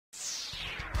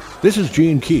This is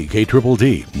Gene Key,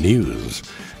 KDDD News.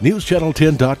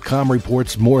 NewsChannel10.com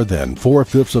reports more than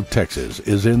 4/5 of Texas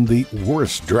is in the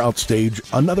worst drought stage,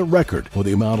 another record for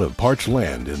the amount of parched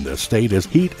land in the state as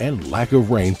heat and lack of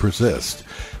rain persist.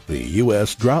 The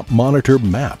U.S. Drought Monitor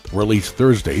map released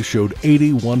Thursday showed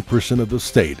 81% of the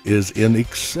state is in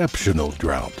exceptional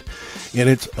drought. In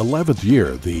its 11th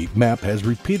year, the map has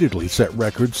repeatedly set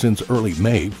records since early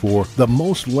May for the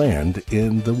most land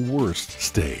in the worst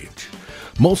stage.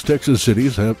 Most Texas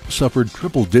cities have suffered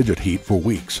triple-digit heat for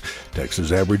weeks.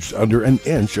 Texas averaged under an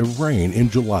inch of rain in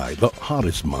July, the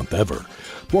hottest month ever.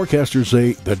 Forecasters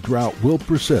say the drought will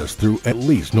persist through at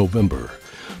least November.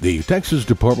 The Texas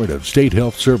Department of State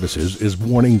Health Services is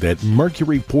warning that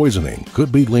mercury poisoning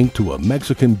could be linked to a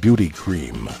Mexican beauty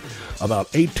cream. About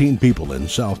 18 people in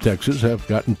South Texas have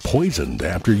gotten poisoned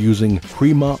after using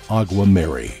Crema Agua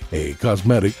Mary, a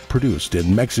cosmetic produced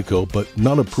in Mexico but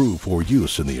not approved for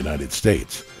use in the United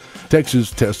States. Texas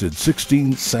tested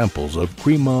 16 samples of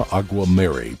Crema Agua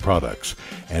Mary products,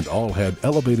 and all had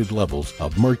elevated levels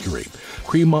of mercury.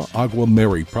 Crema Agua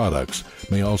Mary products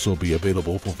may also be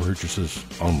available for purchases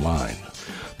online.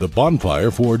 The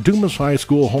bonfire for Dumas High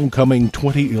School Homecoming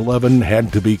 2011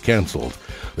 had to be canceled.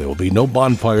 There will be no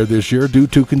bonfire this year due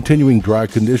to continuing dry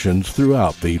conditions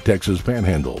throughout the Texas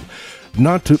Panhandle.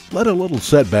 Not to let a little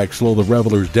setback slow the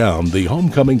revelers down, the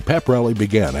homecoming pep rally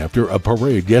began after a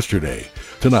parade yesterday.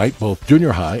 Tonight, both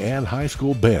junior high and high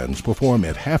school bands perform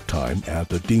at halftime at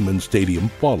the Demon Stadium,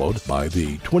 followed by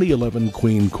the 2011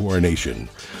 Queen Coronation.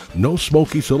 No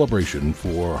smoky celebration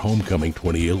for Homecoming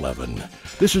 2011.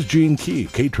 This is Gene Key,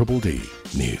 KDDD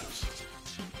News.